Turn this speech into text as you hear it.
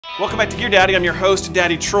Welcome back to Gear Daddy. I'm your host,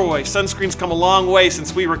 Daddy Troy. Sunscreen's come a long way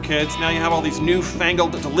since we were kids. Now you have all these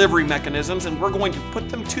newfangled delivery mechanisms, and we're going to put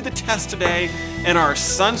them to the test today in our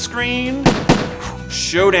Sunscreen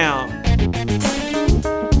Showdown.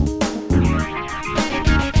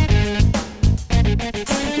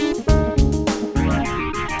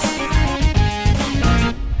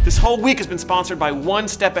 This whole week has been sponsored by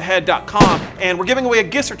OneStepAhead.com, and we're giving away a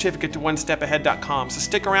gift certificate to OneStepAhead.com, so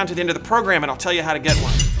stick around to the end of the program and I'll tell you how to get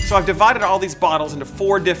one. So I've divided all these bottles into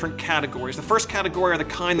 4 different categories. The first category are the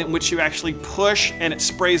kind in which you actually push and it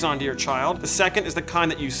sprays onto your child. The second is the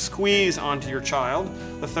kind that you squeeze onto your child.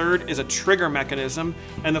 The third is a trigger mechanism.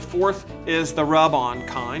 And the fourth is the rub-on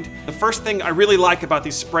kind. The first thing I really like about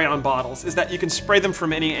these spray-on bottles is that you can spray them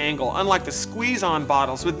from any angle. Unlike the squeeze-on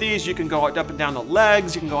bottles, with these you can go up and down the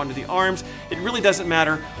legs, you can go onto the arms. It really doesn't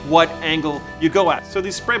matter what angle you go at. So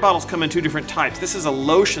these spray bottles come in 2 different types. This is a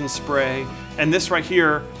lotion spray, and this right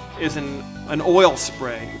here is an oil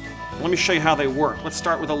spray. Let me show you how they work. Let's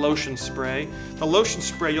start with a lotion spray. The lotion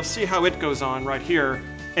spray, you'll see how it goes on right here,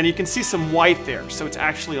 and you can see some white there, so it's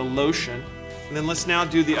actually a lotion. And then let's now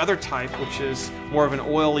do the other type, which is more of an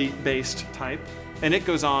oily based type, and it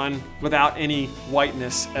goes on without any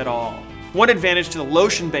whiteness at all. One advantage to the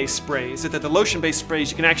lotion-based sprays is that the lotion-based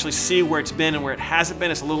sprays, you can actually see where it's been and where it hasn't been.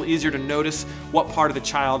 It's a little easier to notice what part of the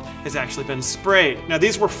child has actually been sprayed. Now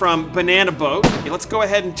these were from Banana Boat. Okay, let's go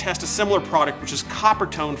ahead and test a similar product, which is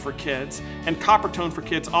Coppertone for Kids. And Coppertone for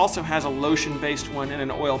Kids also has a lotion-based one and an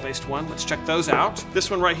oil-based one. Let's check those out. This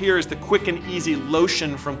one right here is the Quick and Easy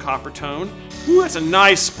Lotion from Coppertone. Ooh, that's a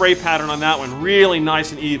nice spray pattern on that one. Really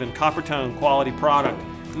nice and even. Coppertone, quality product.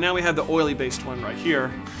 And now we have the oily-based one right here.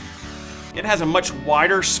 It has a much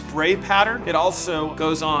wider spray pattern. It also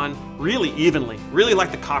goes on really evenly, really like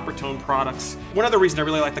the Coppertone products. One other reason I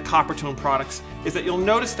really like the Coppertone products is that you'll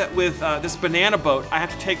notice that with this Banana Boat, I have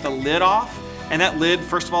to take the lid off, and that lid,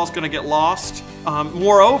 first of all, is gonna get lost.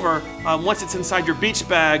 Moreover, once it's inside your beach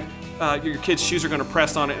bag, your kid's shoes are gonna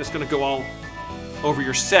press on it, and it's gonna go all over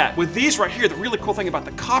your set. With these right here, the really cool thing about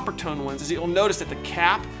the Coppertone ones is that you'll notice that the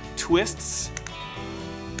cap twists,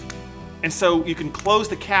 and so you can close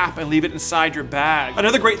the cap and leave it inside your bag.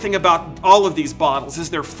 Another great thing about all of these bottles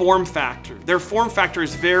is their form factor. Their form factor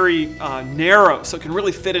is very narrow, so it can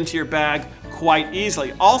really fit into your bag quite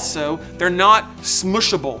easily. Also, they're not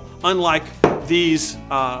smushable, unlike these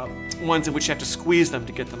ones in which you have to squeeze them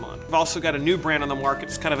to get them on. We've also got a new brand on the market.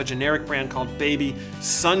 It's kind of a generic brand called Baby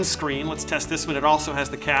Sunscreen. Let's test this one. It also has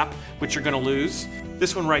the cap, which you're gonna lose.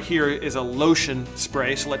 This one right here is a lotion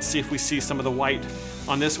spray, so let's see if we see some of the white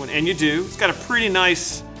on this one. And you do. It's got a pretty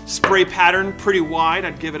nice spray pattern, pretty wide.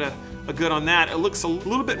 I'd give it a good on that. It looks a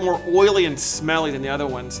little bit more oily and smelly than the other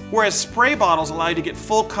ones. Whereas spray bottles allow you to get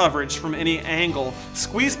full coverage from any angle,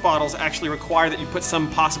 squeeze bottles actually require that you put some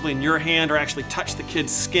possibly in your hand or actually touch the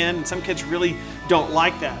kid's skin, and some kids really don't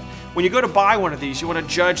like that. When you go to buy one of these, you want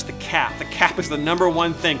to judge the cap. The cap is the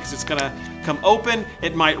 #1 thing because it's going to come open,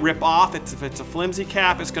 it might rip off. If it's a flimsy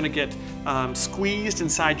cap, it's going to get squeezed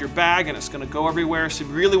inside your bag and it's going to go everywhere. So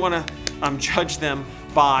you really want to judge them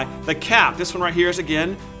by the cap. This one right here is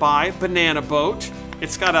again by Banana Boat.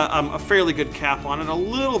 It's got a fairly good cap on it, a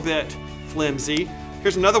little bit flimsy.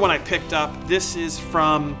 Here's another one I picked up. This is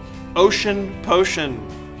from Ocean Potion.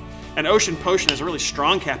 And Ocean Potion has a really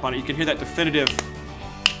strong cap on it. You can hear that definitive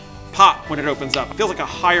pop when it opens up. It feels like a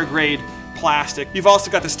higher grade plastic. You've also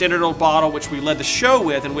got the standard old bottle, which we led the show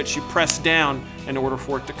with, in which you press down in order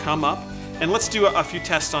for it to come up. And let's do a few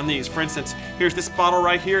tests on these. For instance, here's this bottle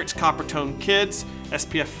right here. It's Coppertone Kids,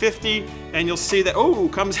 SPF 50, and you'll see that, oh,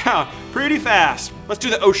 comes out pretty fast. Let's do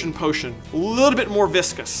the Ocean Potion, a little bit more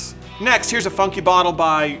viscous. Next, here's a funky bottle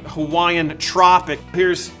by Hawaiian Tropic.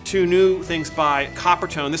 Here's 2 new things by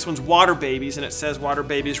Coppertone. This one's Water Babies, and it says Water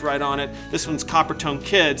Babies right on it. This one's Coppertone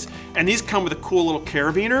Kids. And these come with a cool little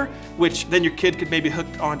carabiner, which then your kid could maybe hook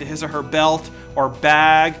onto his or her belt or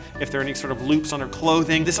bag if there are any sort of loops on their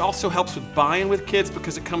clothing. This also helps with buying with kids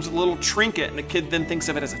because it comes with a little trinket, and the kid then thinks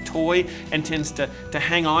of it as a toy and tends to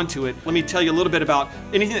hang on to it. Let me tell you a little bit about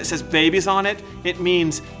anything that says babies on it. It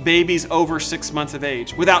means babies over 6 months of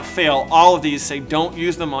age. Without fail, all of these say don't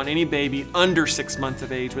use them on any baby under 6 months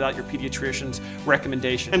of age without your pediatrician's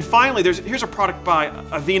recommendation. And finally, here's a product by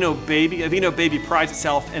Aveeno Baby. Aveeno Baby prides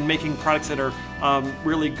itself in making products that are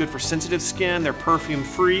really good for sensitive skin. They're perfume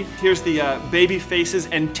free. Here's the Baby Faces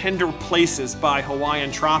and Tender Places by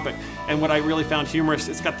Hawaiian Tropic. And what I really found humorous,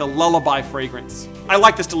 it's got the lullaby fragrance. I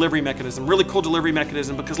like this delivery mechanism, really cool delivery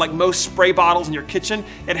mechanism, because like most spray bottles in your kitchen,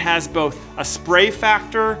 it has both a spray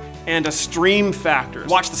factor and a stream factor.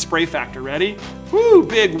 Watch the spray factor, ready? Woo,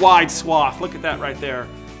 big wide swath, look at that right there.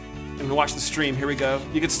 and watch the stream. Here we go.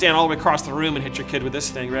 You could stand all the way across the room and hit your kid with this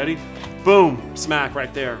thing. Ready? Boom, smack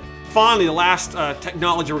right there. Finally, the last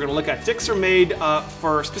technology we're going to look at. Sticks are made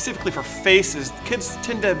specifically for faces. Kids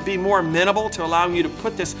tend to be more amenable to allowing you to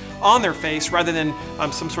put this on their face rather than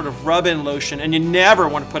some sort of rub-in lotion. And you never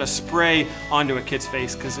want to put a spray onto a kid's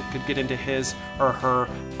face because it could get into his or her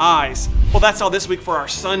eyes. Well, that's all this week for our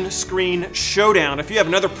sunscreen showdown. If you have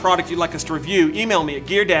another product you'd like us to review, email me at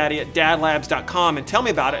geardaddy@dadlabs.com and tell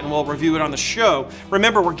me about it and we'll review it on the show.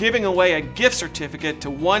 Remember, we're giving away a gift certificate to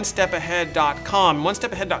onestepahead.com.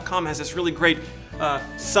 Onestepahead.com has this really great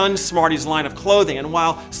Sun Smarties line of clothing, and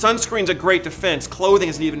while sunscreen's a great defense, clothing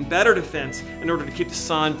is an even better defense in order to keep the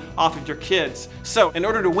sun off of your kids. So in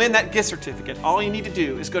order to win that gift certificate, all you need to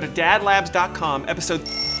do is go to dadlabs.com episode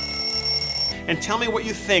and tell me what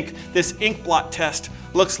you think this ink blot test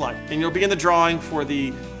looks like, and you'll be in the drawing for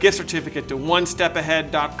the gift certificate to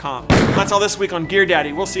onestepahead.com. That's all this week on Gear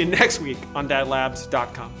Daddy. We'll see you next week on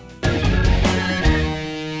dadlabs.com.